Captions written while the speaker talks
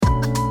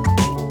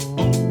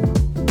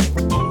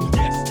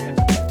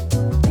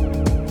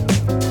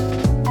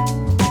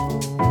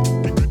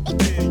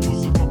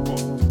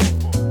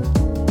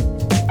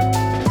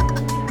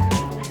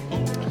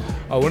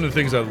one of the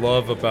things I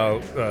love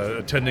about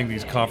attending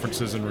these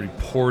conferences and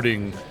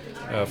reporting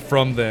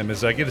from them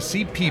is I get to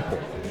see people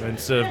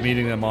instead of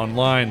meeting them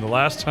online. The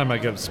last time I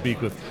got to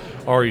speak with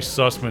Ari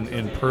Sussman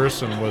in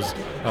person was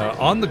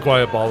on the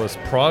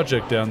Guayabalas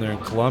project down there in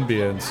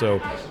Colombia, and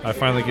so I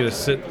finally get to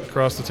sit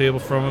across the table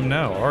from him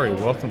now. Ari,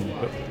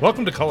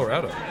 welcome to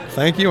Colorado.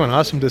 Thank you, and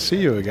awesome to see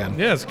you again.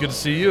 Yeah, it's good to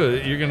see you.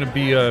 You're going to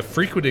be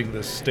frequenting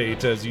this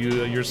state as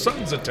your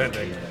son's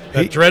attending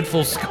that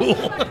dreadful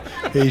school.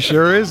 He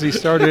sure is. He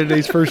started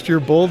his first year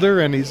Boulder,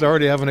 and he's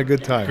already having a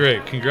good time.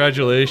 Great.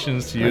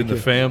 Congratulations to you and the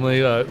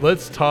family.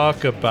 Let's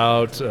talk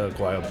about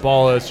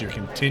Guayabalas, your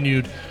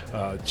continued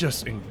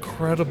just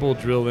incredible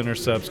drill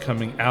intercepts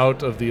coming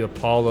out of the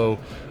Apollo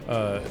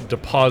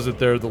deposit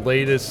there. The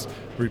latest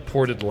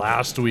reported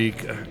last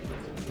week,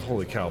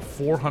 holy cow,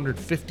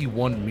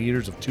 451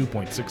 meters of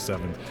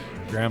 2.67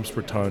 grams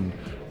per ton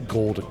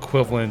gold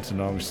equivalent,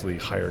 and obviously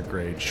higher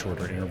grade,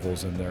 shorter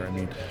intervals in there. I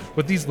mean,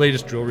 with these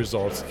latest drill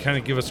results, kind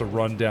of give us a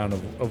rundown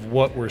of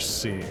what we're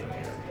seeing.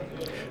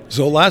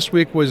 So last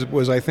week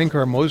was I think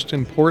our most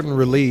important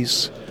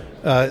release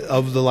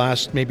of the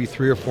last maybe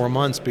 3 or 4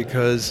 months,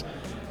 because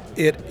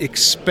it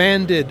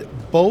expanded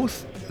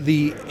both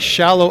the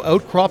shallow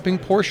outcropping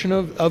portion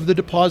of the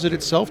deposit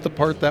itself, the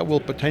part that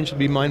will potentially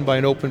be mined by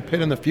an open pit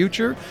in the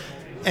future,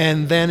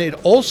 and then it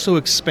also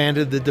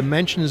expanded the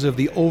dimensions of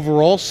the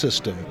overall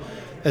system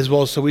as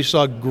well. So we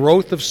saw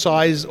growth of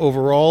size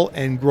overall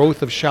and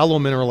growth of shallow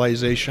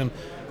mineralization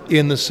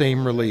in the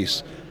same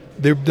release.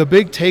 The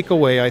big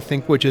takeaway, I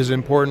think, which is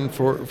important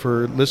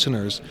for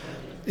listeners,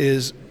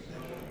 is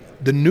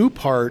the new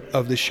part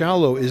of the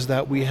shallow is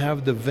that we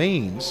have the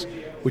veins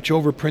which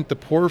overprint the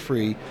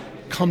porphyry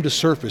come to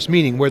surface,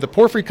 meaning where the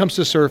porphyry comes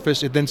to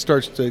surface, it then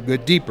starts to go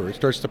deeper, it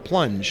starts to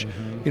plunge,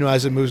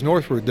 as it moves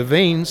northward. The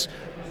veins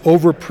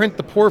overprint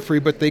the porphyry,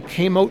 but they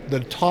came out the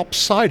top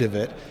side of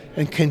it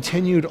and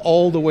continued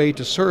all the way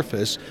to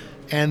surface,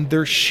 and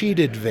they're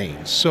sheeted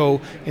veins. So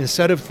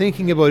instead of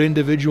thinking about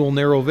individual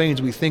narrow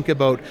veins, we think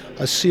about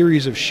a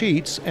series of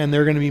sheets, and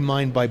they're going to be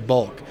mined by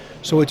bulk.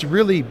 So it's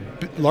really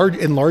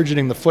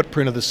enlarging the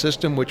footprint of the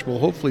system, which will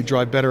hopefully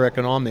drive better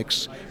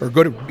economics, or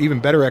even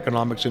better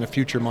economics in a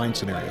future mine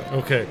scenario.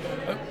 Okay.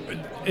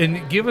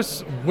 And give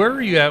us, where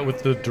are you at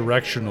with the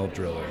directional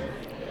drilling?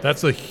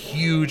 That's a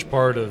huge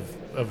part of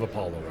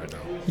Apollo right now.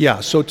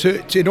 Yeah, so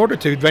in order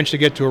to eventually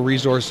get to a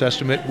resource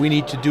estimate, we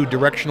need to do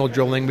directional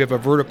drilling. We have a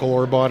vertical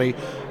ore body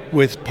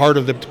with part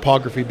of the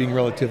topography being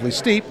relatively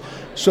steep.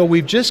 So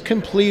we've just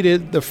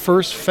completed the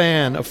first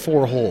fan of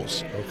 4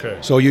 holes. Okay.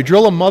 So you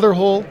drill a mother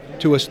hole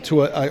to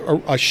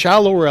a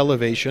shallower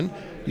elevation.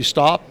 You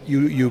stop,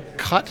 you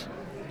cut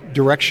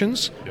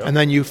directions, and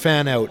then you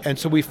fan out. And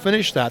so we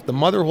finished that. The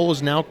mother hole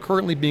is now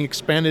currently being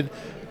expanded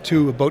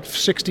to about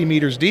 60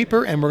 meters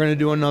deeper, and we're going to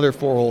do another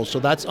 4 holes. So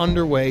that's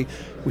underway.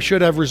 We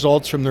should have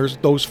results from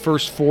those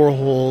first 4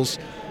 holes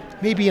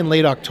maybe in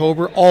late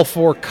October. All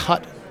 4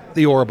 cut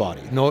the ore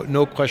body.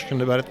 No question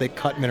about it. They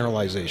cut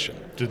mineralization.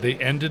 Did they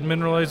end in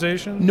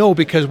mineralization? No,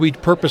 because we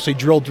purposely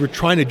drilled. We're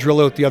trying to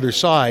drill out the other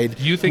side.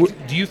 Do you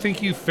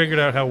think you figured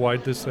out how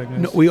wide this thing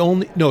is?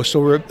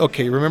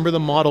 Remember the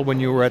model when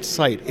you were at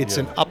site. It's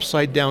an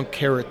upside down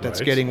carrot that's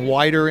getting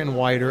wider and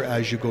wider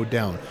as you go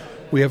down.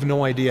 We have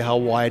no idea how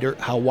wide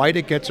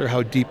it gets or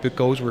how deep it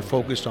goes. We're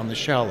focused on the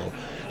shallow.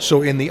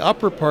 So in the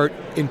upper part,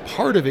 in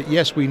part of it,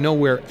 yes, we know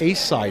where a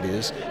side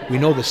is. We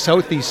know the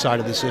southeast side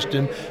of the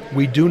system.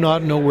 We do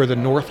not know where the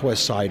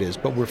northwest side is,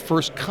 but we're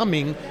first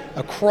coming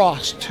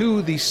across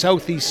to the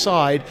southeast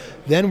side.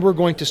 Then we're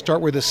going to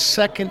start with a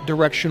second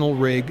directional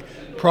rig,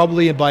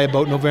 probably by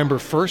about November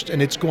 1st,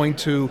 and it's going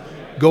to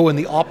go in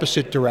the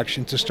opposite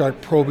direction to start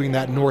probing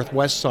that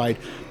northwest side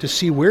to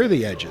see where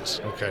the edge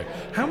is. Okay.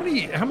 How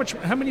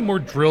many more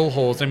drill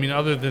holes? I mean,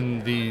 other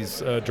than these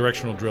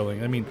directional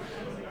drilling, I mean,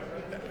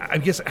 I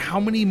guess how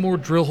many more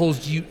drill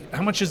holes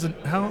how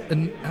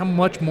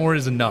much more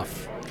is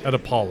enough at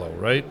Apollo,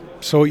 right?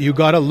 So you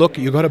got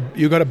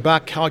to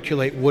back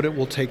calculate what it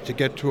will take to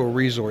get to a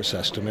resource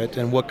estimate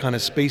and what kind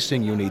of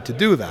spacing you need to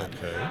do that.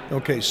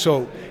 Okay,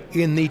 so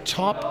in the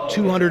top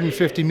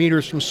 250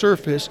 meters from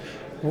surface,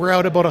 we're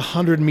out about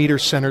 100 meter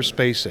center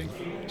spacing.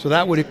 So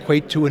that would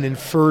equate to an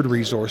inferred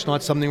resource,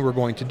 not something we're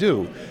going to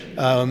do.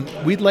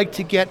 We'd like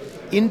to get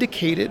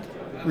indicated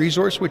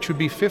resource, which would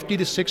be 50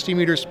 to 60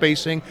 meter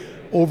spacing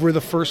over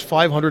the first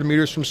 500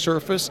 meters from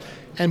surface,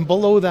 and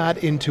below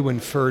that into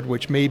inferred,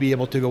 which may be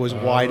able to go as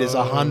wide as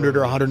 100 or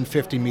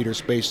 150 meter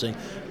spacing.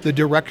 The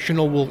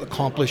directional will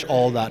accomplish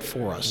all that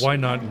for us. Why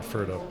not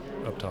inferred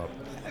up top?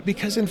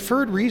 Because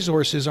inferred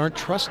resources aren't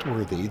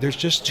trustworthy. There's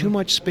just too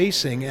much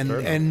spacing,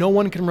 and no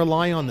one can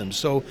rely on them.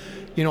 So,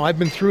 I've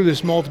been through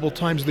this multiple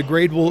times. The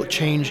grade will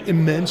change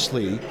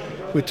immensely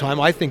with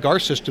time. I think our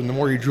system, the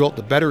more you drill it,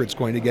 the better it's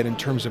going to get in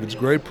terms of its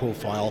grade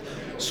profile.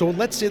 So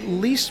let's at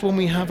least, when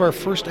we have our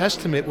first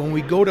estimate, when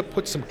we go to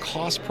put some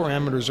cost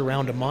parameters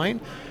around a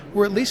mine,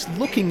 we're at least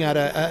looking at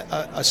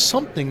a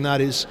something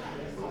that is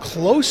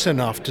close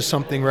enough to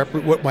something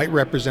what might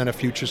represent a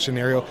future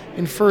scenario.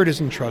 Inferred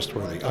isn't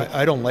trustworthy.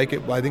 I don't like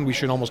it. I think we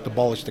should almost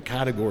abolish the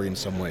category in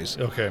some ways.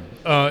 Okay.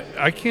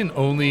 I can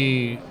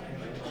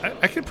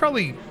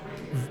probably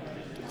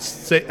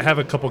have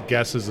a couple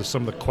guesses of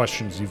some of the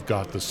questions you've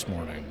got this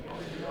morning.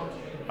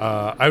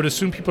 I would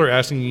assume people are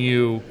asking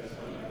you,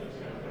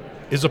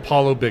 is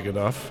Apollo big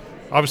enough?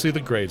 Obviously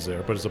the grade's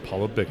there, but is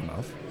Apollo big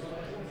enough?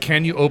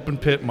 Can you open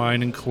pit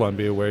mine in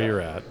Colombia where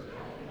you're at?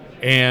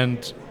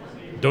 And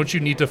don't you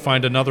need to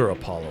find another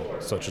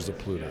Apollo, such as a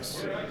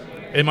Plutus?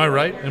 Am I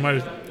right?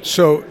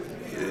 So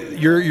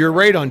you're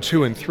right on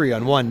 2 and 3.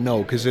 On 1,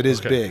 no, because it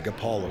is big,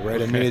 Apollo,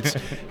 right? Okay.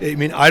 I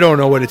mean, I don't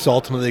know what it's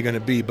ultimately going to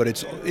be, but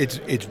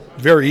it's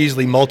very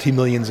easily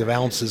multi-millions of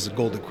ounces of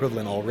gold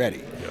equivalent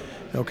already.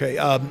 Yeah.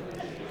 Okay.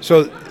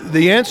 So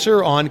the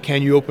answer on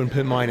can you open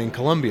pit mine in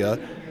Colombia,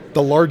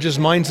 the largest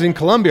mines in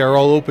Colombia are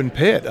all open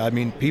pit. I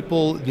mean,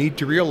 people need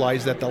to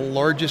realize that the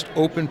largest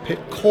open pit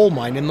coal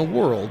mine in the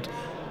world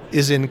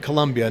is in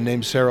Colombia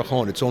named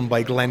Cerrejón. It's owned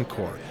by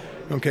Glencore.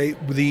 Okay,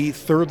 the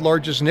third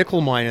largest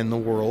nickel mine in the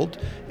world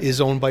is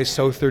owned by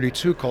South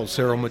 32 called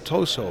Cerro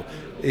Matoso.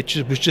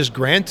 It was just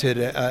granted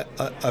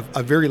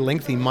a very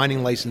lengthy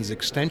mining license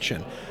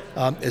extension.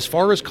 As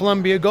far as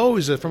Colombia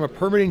goes, from a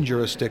permitting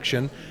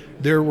jurisdiction,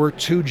 there were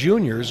 2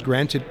 juniors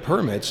granted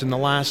permits in the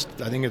last,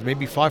 I think it's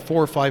maybe 4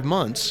 or 5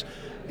 months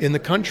in the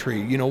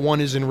country. You know, one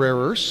is in rare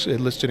earths,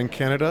 listed in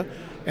Canada,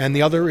 and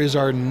the other is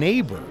our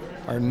neighbor,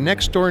 our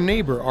next door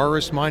neighbor,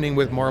 Aris Mining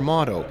with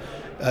Marmato,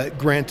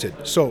 granted.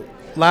 So,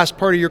 last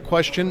part of your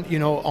question, you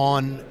know,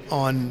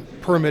 on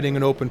permitting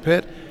an open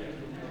pit,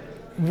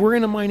 we're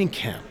in a mining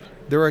camp.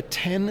 There are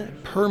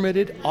 10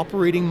 permitted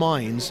operating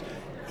mines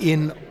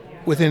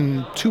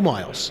within 2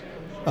 miles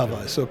of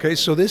us, okay?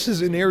 So this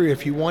is an area,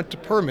 if you want to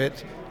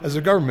permit as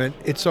a government,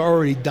 it's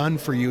already done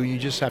for you. You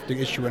just have to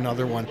issue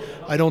another one.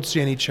 I don't see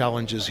any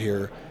challenges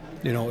here,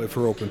 you know, if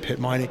we're open pit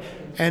mining.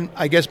 And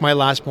I guess my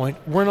last point,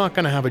 we're not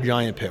going to have a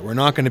giant pit. We're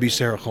not going to be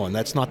Cerrejón.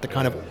 That's not the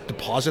kind of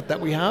deposit that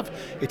we have.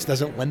 It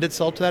doesn't lend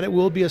itself to that. It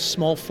will be a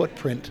small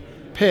footprint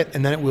pit,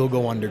 and then it will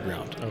go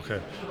underground. Okay.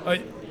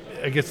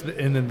 I guess,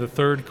 and then the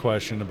third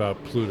question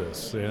about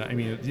Plutus. I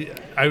mean,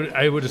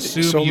 I would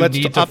assume you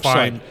need to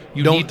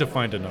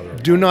find another one.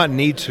 Do not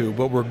need to,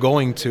 but we're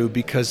going to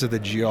because of the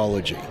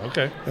geology.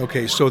 Okay.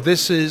 Okay, so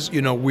this is,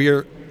 you know,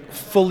 we're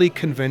fully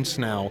convinced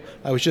now.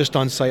 I was just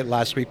on site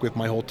last week with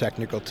my whole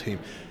technical team.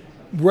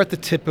 We're at the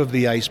tip of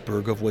the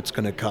iceberg of what's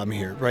going to come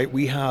here, right?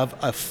 We have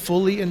a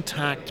fully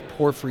intact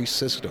porphyry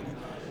system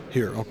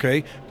here,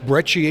 okay?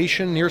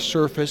 Brecciation near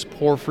surface,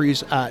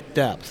 porphyries at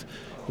depth.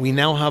 We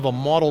now have a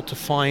model to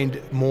find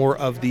more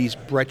of these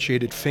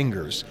brecciated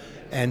fingers.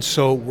 And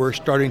so we're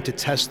starting to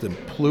test them.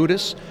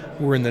 Plutus,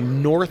 we're in the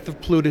north of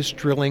Plutus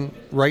drilling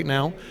right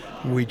now.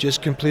 We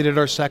just completed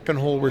our 2nd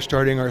hole. We're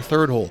starting our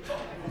 3rd hole.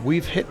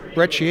 We've hit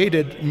breccia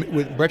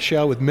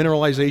with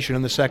mineralization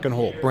in the 2nd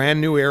hole. Brand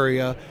new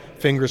area.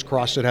 Fingers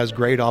crossed it has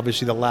grade.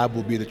 Obviously, the lab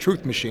will be the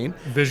truth machine.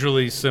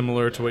 Visually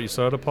similar to what you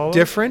saw at Apollo?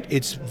 Different.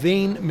 It's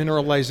vein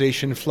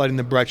mineralization flooding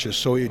the breccias,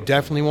 so it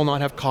definitely will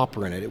not have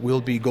copper in it. It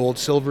will be gold,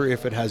 silver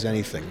if it has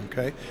anything,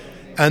 okay?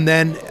 And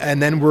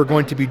then we're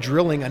going to be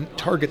drilling on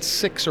target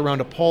 6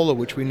 around Apollo,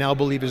 which we now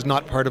believe is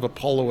not part of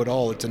Apollo at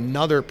all. It's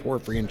another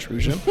porphyry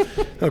intrusion,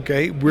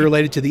 okay? We're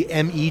related to the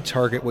ME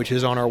target, which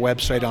is on our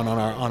website, on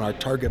our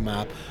target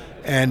map.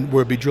 And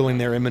we'll be drilling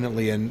there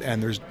imminently,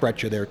 and there's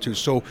breccia there too.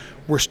 So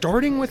we're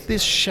starting with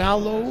this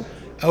shallow,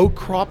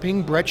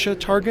 outcropping breccia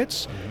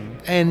targets,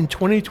 and in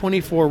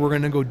 2024 we're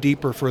going to go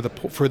deeper for the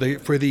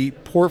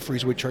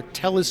porphyries, which are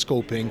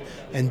telescoping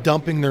and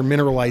dumping their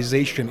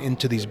mineralization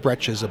into these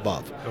breccias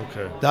above.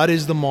 Okay, that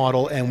is the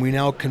model, and we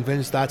now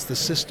convinced that's the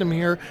system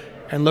here.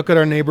 And look at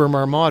our neighbor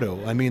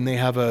Marmato. I mean, they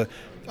have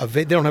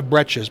they don't have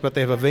breccias, but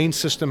they have a vein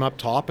system up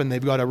top, and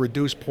they've got a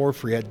reduced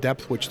porphyry at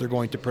depth, which they're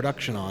going to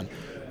production on.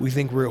 We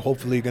think we're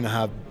hopefully going to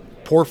have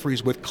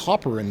porphyries with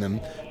copper in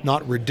them,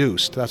 not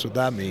reduced. That's what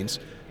that means,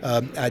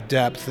 at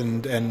depth,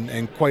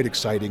 and quite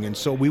exciting. And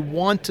so we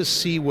want to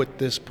see what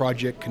this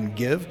project can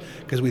give,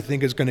 because we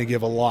think it's going to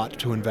give a lot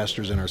to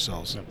investors and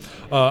ourselves.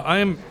 I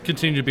am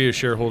continuing to be a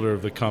shareholder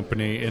of the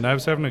company, and I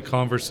was having a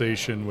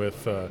conversation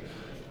with a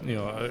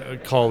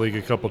colleague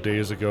a couple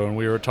days ago, and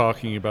we were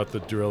talking about the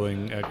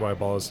drilling at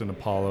Guayabalas and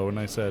Apollo, and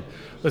I said,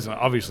 listen,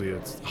 obviously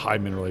it's high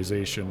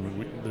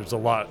mineralization. There's a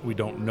lot we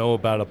don't know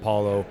about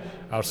Apollo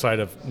outside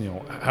of, you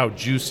know, how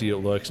juicy it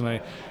looks. And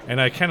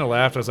I kind of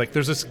laughed. I was like,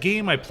 there's this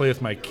game I play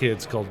with my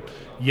kids called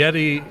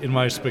Yeti in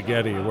My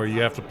Spaghetti, where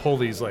you have to pull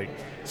these like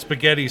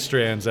spaghetti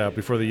strands out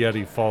before the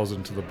Yeti falls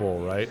into the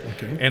bowl, right?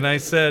 Okay. And I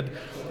said,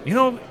 you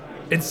know,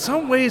 in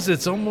some ways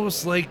it's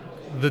almost like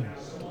the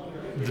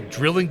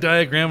drilling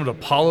diagram of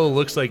Apollo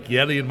looks like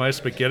Yeti in My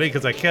Spaghetti,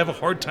 because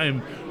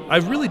I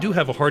really do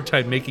have a hard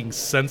time making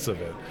sense of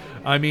it.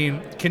 I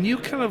mean, can you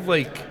kind of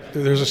like...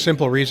 There's a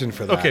simple reason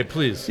for that. Okay,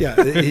 please. Yeah,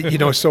 you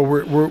know, so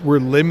we're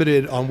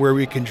limited on where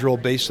we can drill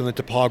based on the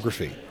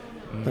topography.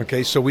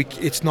 Okay, so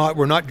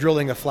we're not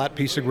drilling a flat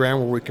piece of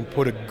ground where we can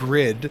put a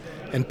grid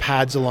and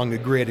pads along the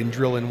grid and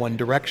drill in one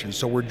direction.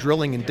 So we're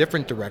drilling in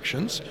different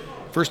directions.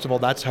 First of all,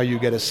 that's how you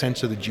get a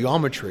sense of the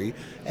geometry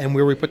and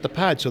where we put the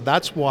pad. So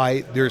that's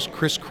why there's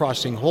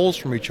crisscrossing holes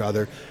from each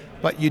other.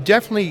 But you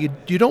definitely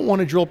you don't want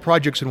to drill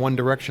projects in one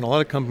direction. A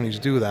lot of companies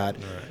do that.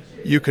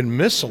 Right. You can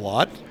miss a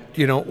lot,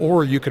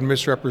 or you can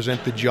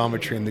misrepresent the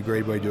geometry and the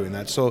grade by doing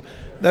that. So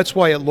that's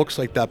why it looks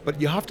like that. But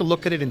you have to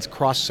look at it in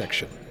cross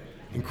section.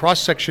 In cross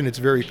section, it's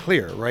very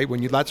clear, right?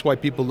 That's why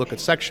people look at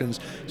sections.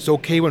 It's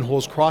okay when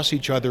holes cross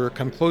each other or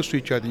come close to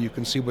each other. You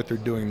can see what they're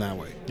doing that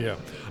way. Yeah,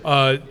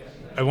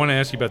 I want to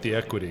ask you about the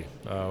equity.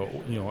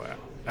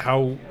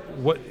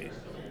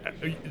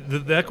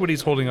 The equity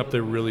is holding up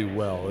there really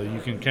well.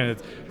 You can kind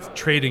of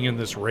trading in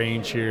this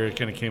range here. It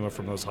kind of came up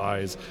from those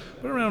highs,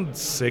 but around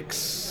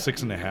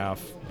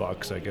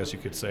 $6.50, I guess you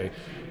could say.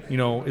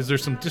 Is there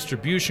some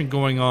distribution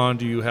going on?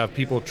 Do you have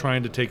people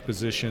trying to take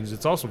positions?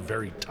 It's also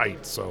very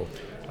tight, so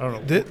I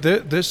don't know.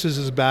 This is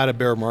as bad a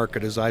bear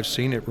market as I've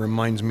seen. It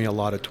reminds me a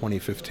lot of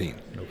 2015.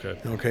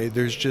 Okay.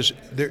 There's just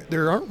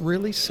there aren't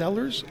really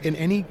sellers in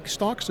any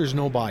stocks. There's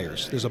no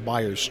buyers. There's a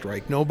buyer's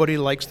strike. Nobody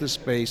likes this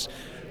space.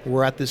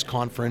 We're at this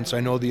conference. I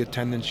know the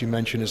attendance you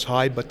mentioned is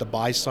high, but the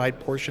buy side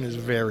portion is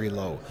very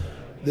low.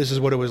 This is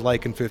what it was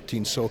like in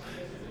 15. So,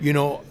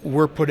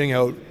 we're putting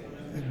out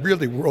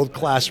really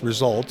world-class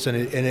results,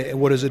 and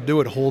what does it do?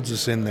 It holds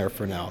us in there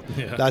for now.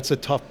 Yeah. That's a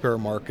tough bear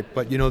market,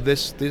 but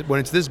this when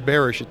it's this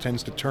bearish, it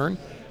tends to turn.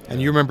 And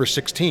you remember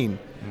 16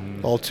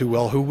 all too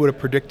well. Who would have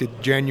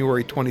predicted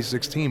January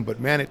 2016?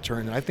 But man, it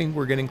turned. And I think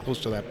we're getting close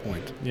to that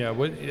point. Yeah.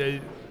 What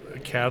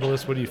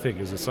catalyst? What do you think?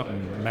 Is it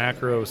something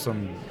macro?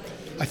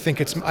 I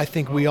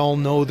think we all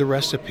know the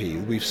recipe.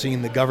 We've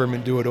seen the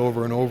government do it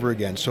over and over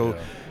again. So.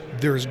 Yeah.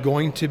 There's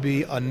going to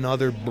be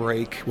another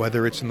break,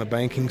 whether it's in the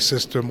banking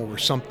system or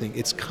something.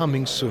 It's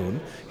coming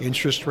soon.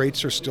 Interest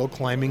rates are still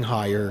climbing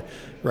higher,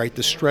 right?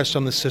 The stress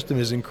on the system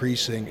is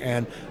increasing,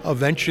 and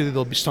eventually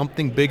there'll be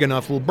something big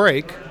enough will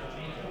break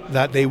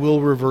that they will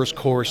reverse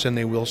course and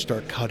they will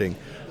start cutting.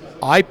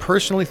 I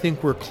personally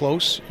think we're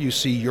close. You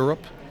see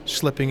Europe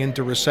slipping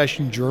into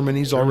recession.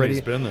 Germany's already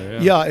been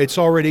there. Yeah, it's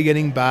already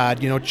getting bad.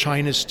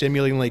 China's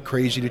stimulating like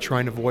crazy to try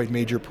and avoid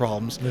major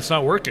problems. It's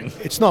not working.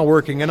 It's not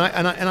working, and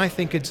I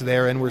think it's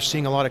there. And we're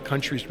seeing a lot of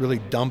countries really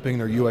dumping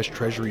their U.S.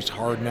 treasuries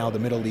hard now. The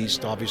Middle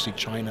East, obviously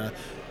China.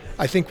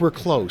 I think we're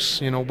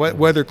close.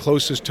 Whether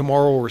close is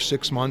tomorrow or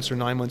 6 months or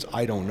 9 months,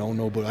 I don't know.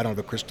 No, but I don't have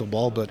a crystal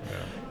ball, but.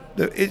 Yeah.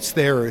 It's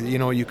there.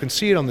 You can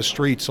see it on the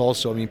streets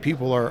also. I mean,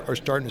 people are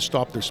starting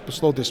to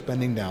slow their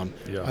spending down.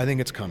 Yeah. I think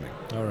it's coming.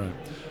 All right.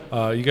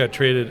 You got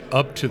traded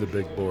up to the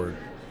big board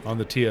on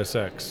the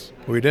TSX.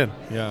 We did.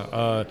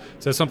 Yeah.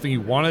 Is that something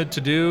you wanted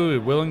to do,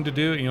 willing to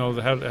do?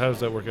 How does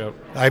that work out?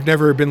 I've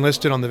never been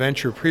listed on the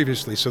venture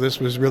previously, so this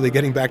was really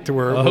getting back to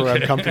where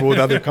I'm comfortable with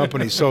other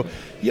companies. So,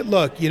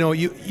 look,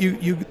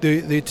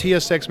 the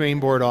TSX main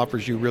board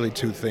offers you really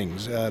two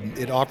things.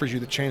 It offers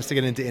you the chance to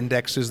get into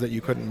indexes that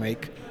you couldn't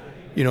make,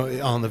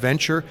 on the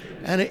venture,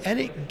 and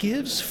it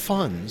gives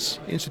funds,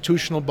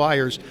 institutional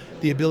buyers,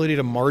 the ability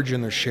to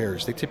margin their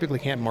shares. They typically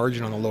can't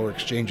margin on the lower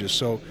exchanges,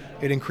 so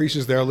it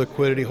increases their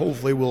liquidity.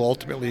 Hopefully, will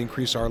ultimately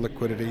increase our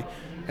liquidity,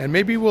 and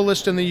maybe we'll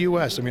list in the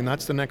U.S. I mean,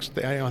 that's the next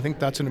thing. I think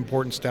that's an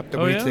important step that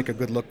we need to take a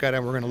good look at,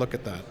 and we're going to look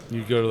at that.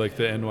 You go to like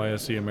the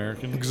NYSE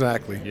American?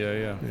 Exactly.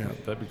 Yeah.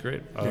 That'd be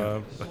great.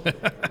 Yeah.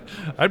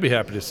 I'd be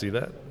happy to see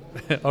that.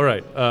 All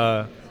right.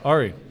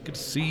 Ari, good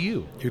to see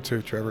you. You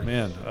too, Trevor.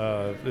 Man,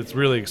 it's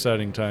really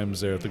exciting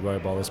times there at the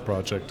Guayabalas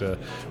Project. We're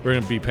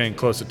going to be paying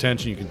close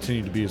attention. You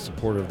continue to be a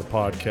supporter of the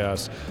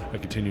podcast. I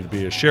continue to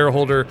be a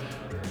shareholder.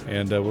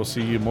 And we'll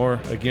see you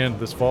more again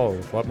this fall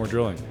with a lot more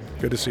drilling.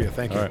 Good to see you.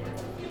 Thank you. All right.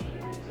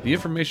 The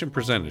information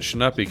presented should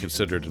not be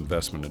considered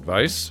investment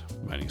advice.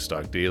 Mining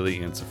Stock Daily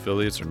and its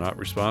affiliates are not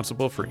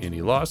responsible for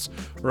any loss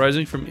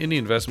arising from any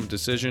investment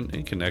decision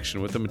in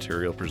connection with the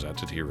material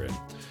presented herein.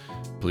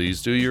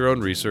 Please do your own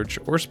research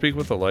or speak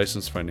with a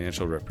licensed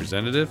financial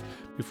representative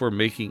before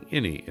making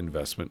any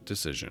investment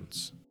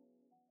decisions.